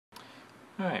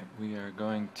Alright, we are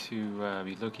going to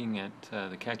be looking at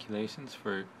the calculations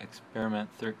for experiment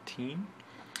 13.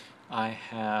 I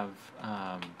have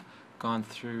gone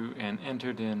through and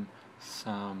entered in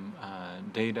some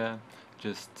data,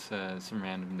 just some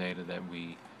random data that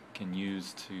we can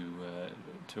use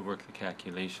to work the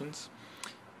calculations.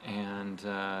 And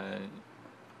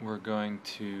we're going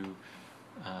to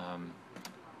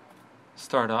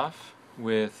start off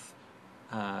with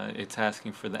it's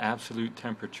asking for the absolute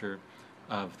temperature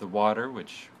of the water,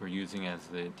 which we're using as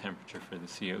the temperature for the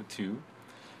CO2.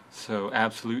 So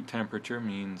absolute temperature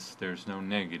means there's no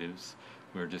negatives.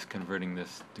 We're just converting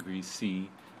this degrees C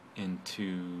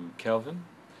into Kelvin,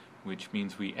 which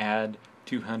means we add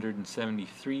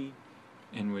 273,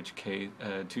 in which case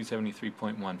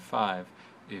 273.15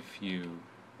 if you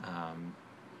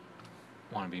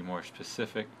want to be more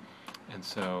specific. And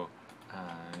so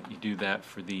you do that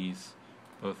for these,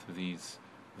 both of these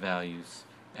values.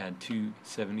 Add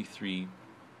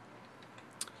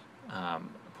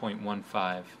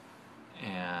 273.15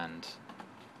 and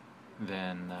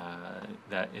then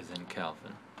that is in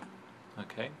Kelvin.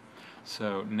 Okay,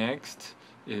 so next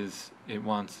is it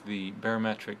wants the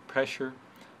barometric pressure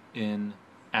in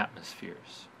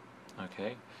atmospheres.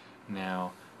 Okay,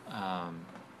 now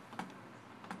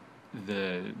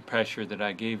the pressure that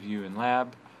I gave you in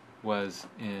lab was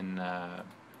in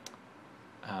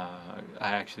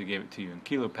I actually gave it to you in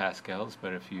kilopascals,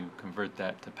 but if you convert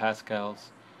that to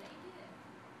pascals,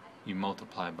 you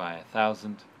multiply by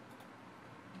 1,000,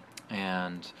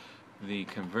 and the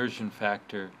conversion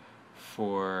factor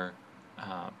for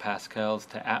pascals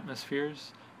to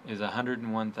atmospheres is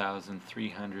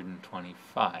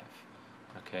 101,325.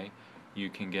 Okay, you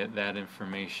can get that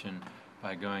information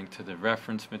by going to the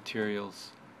reference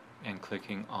materials and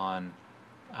clicking on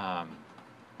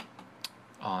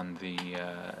the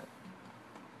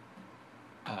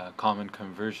common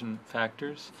conversion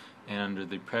factors, and under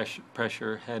the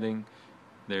pressure heading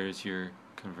there's your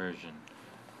conversion.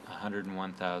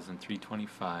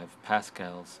 101,325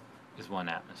 pascals is 1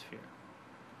 atmosphere.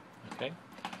 Okay,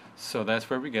 so that's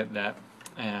where we get that,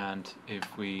 and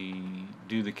if we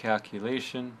do the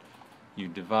calculation, you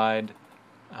divide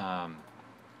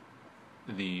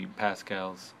the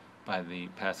pascals by the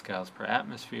pascals per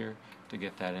atmosphere to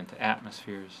get that into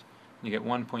atmospheres. You get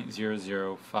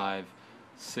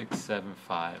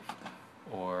 1.005675,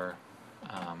 or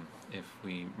if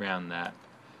we round that,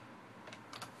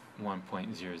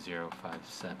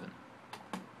 1.0057.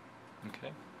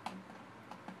 Okay.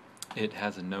 It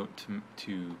has a note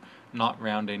to not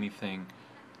round anything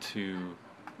to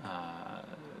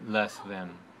less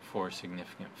than 4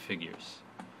 significant figures,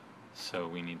 so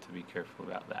we need to be careful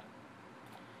about that.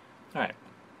 Alright,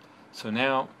 so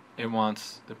now it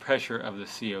wants the pressure of the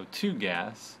CO2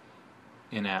 gas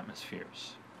in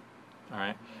atmospheres.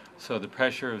 Alright, so the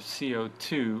pressure of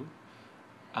CO2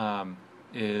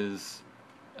 is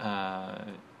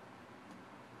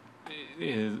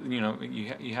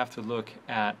you have to look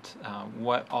at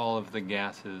what all of the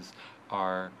gases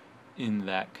are in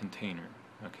that container.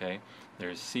 Okay,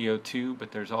 there's CO2,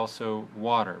 but there's also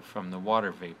water from the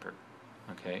water vapor.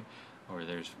 Okay, or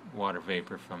there's water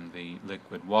vapor from the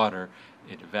liquid water.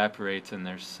 It evaporates, and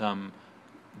there's some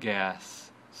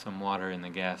gas, some water in the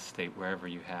gas state wherever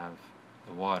you have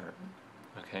the water.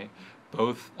 Okay,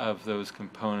 both of those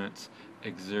components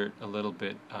exert a little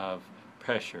bit of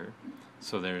pressure.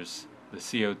 So there's the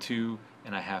CO2,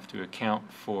 and I have to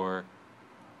account for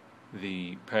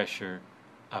the pressure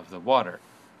of the water.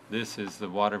 This is the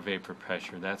water vapor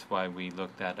pressure. That's why we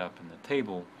looked that up in the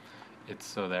table. It's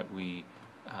so that we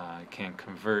can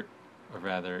convert, or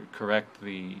rather correct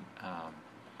the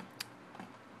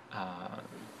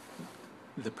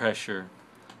pressure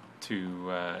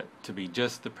to be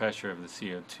just the pressure of the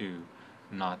CO2,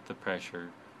 not the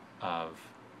pressure of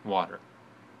water.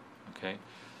 Okay,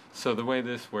 so the way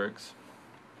this works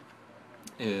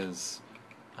is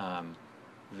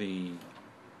the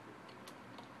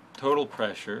total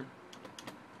pressure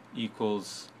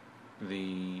equals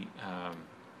the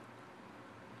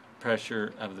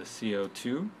pressure of the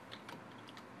CO2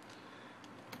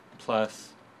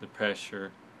 plus the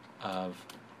pressure of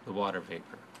the water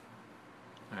vapor.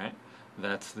 Alright,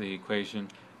 that's the equation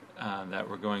that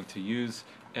we're going to use.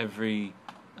 Every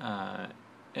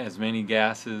as many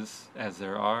gases as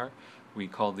there are, we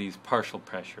call these partial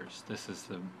pressures. This is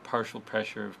the partial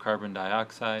pressure of carbon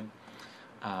dioxide,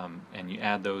 and you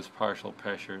add those partial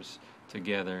pressures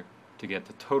together to get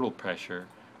the total pressure,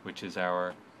 which is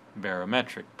our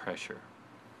barometric pressure.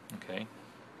 Okay,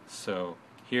 so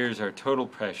here's our total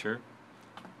pressure.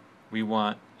 We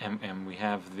want, and we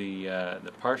have the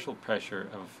partial pressure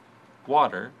of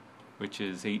water, which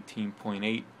is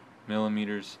 18.8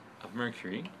 millimeters of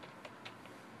mercury.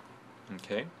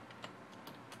 Okay.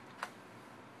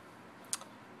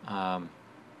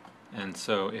 And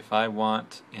so if I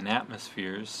want in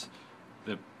atmospheres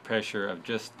the pressure of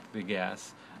just the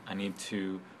gas, I need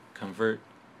to convert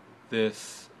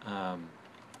this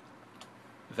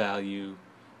value.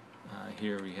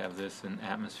 Here we have this in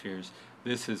atmospheres.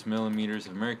 This is millimeters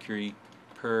of mercury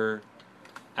per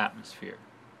atmosphere.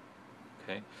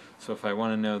 Okay, so if I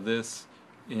want to know this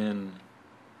in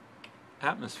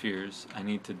atmospheres, I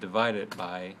need to divide it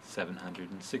by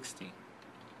 760.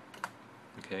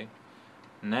 Okay,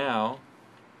 now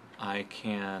I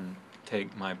can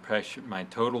take my pressure, my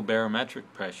total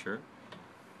barometric pressure,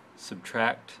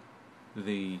 subtract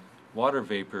the water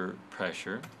vapor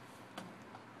pressure.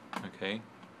 Okay,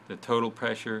 the total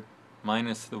pressure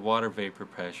minus the water vapor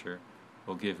pressure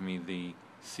will give me the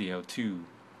CO2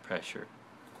 pressure.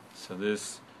 So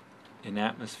this in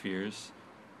atmospheres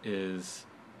is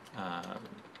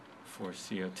for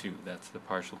CO2. That's the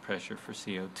partial pressure for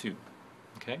CO2.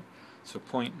 Okay, so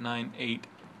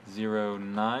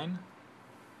 0.9809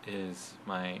 is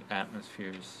my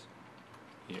atmospheres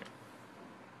here.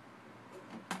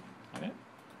 Okay,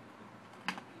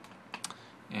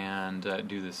 and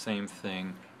do the same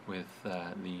thing with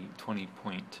the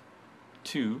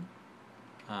 20.2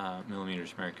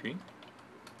 millimeters mercury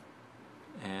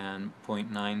and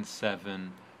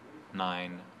 0.9791.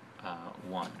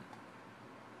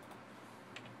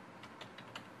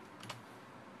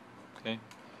 Okay,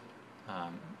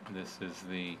 this is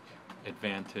the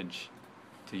advantage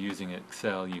to using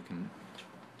Excel. You can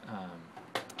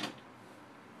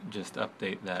just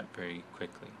update that very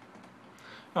quickly.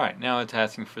 Alright, now it's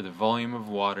asking for the volume of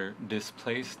water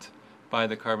displaced by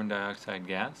the carbon dioxide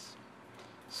gas.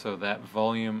 So that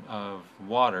volume of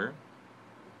water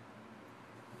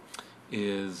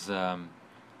is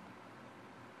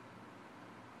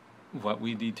what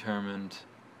we determined,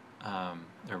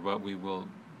 or what we will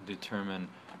determine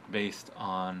based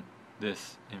on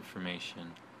this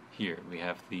information here. We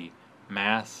have the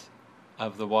mass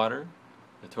of the water,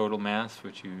 the total mass,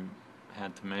 which you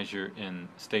had to measure in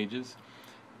stages,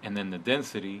 and then the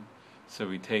density. So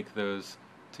we take those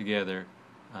together.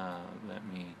 Let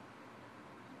me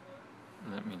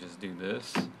just do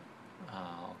this.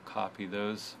 I'll copy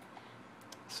those.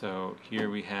 So here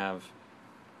we have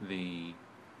the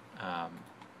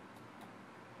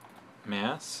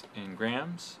mass in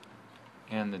grams,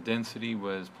 and the density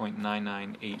was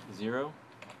 0.9980,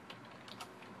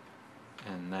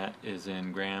 and that is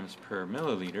in grams per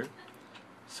milliliter.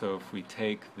 So if we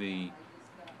take the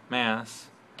mass,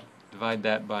 divide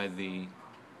that by the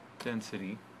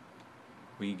density,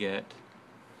 we get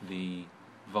the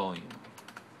volume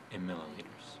in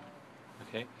milliliters.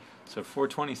 Okay, so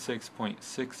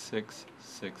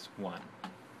 426.6661.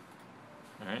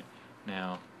 Alright,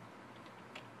 now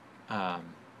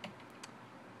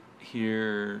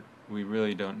here we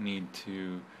really don't need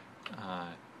to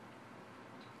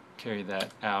carry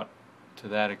that out to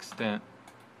that extent.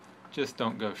 Just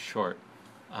don't go short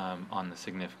on the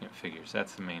significant figures.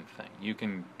 That's the main thing. You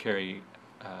can carry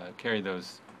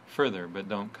those further, but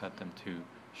don't cut them too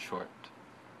short.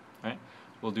 Right?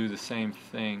 We'll do the same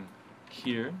thing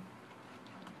here,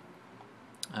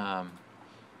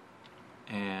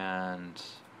 and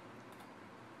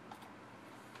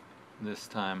this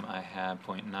time I have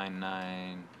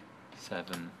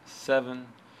 0.9977,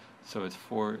 so it's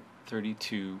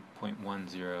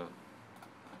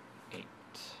 432.108.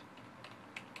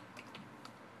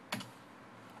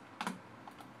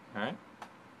 Alright.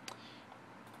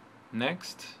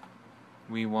 Next,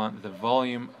 we want the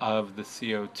volume of the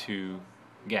CO2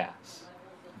 gas.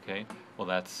 Okay, well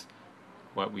that's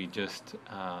what we just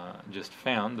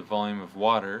found. The volume of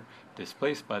water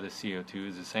displaced by the CO2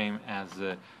 is the same as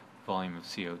the volume of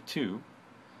CO2.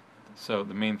 So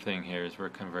the main thing here is we're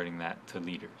converting that to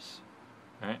liters.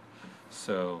 Right?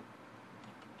 So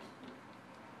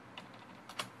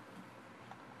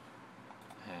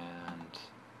and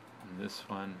this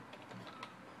one.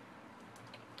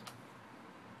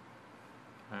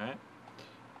 Alright.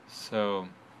 So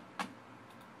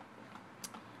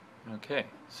okay,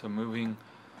 so moving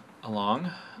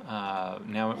along,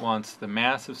 now it wants the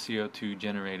mass of CO2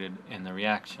 generated in the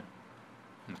reaction.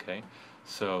 Okay,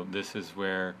 so this is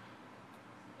where,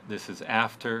 this is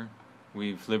after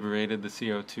we've liberated the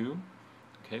CO2.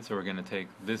 Okay, so we're going to take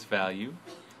this value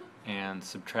and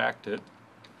subtract it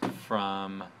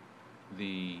from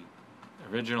the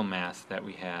original mass that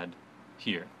we had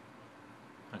here.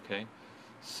 Okay,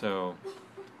 so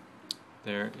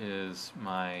there is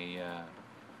my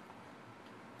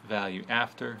value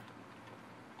after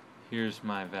here's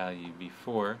my value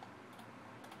before,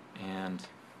 and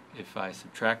if I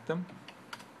subtract them,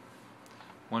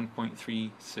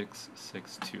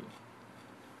 1.3662.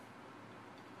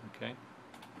 Okay?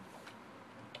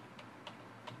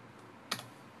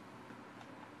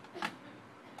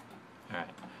 Alright,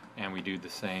 and we do the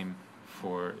same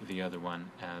for the other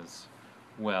one as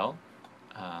well.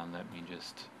 Let me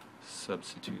just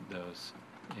substitute those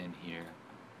in here.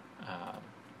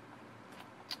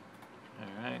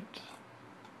 Alright.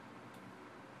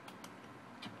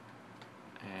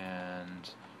 And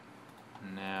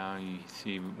now you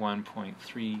see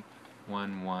 1.3113.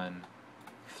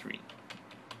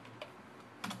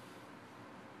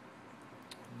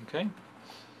 Okay?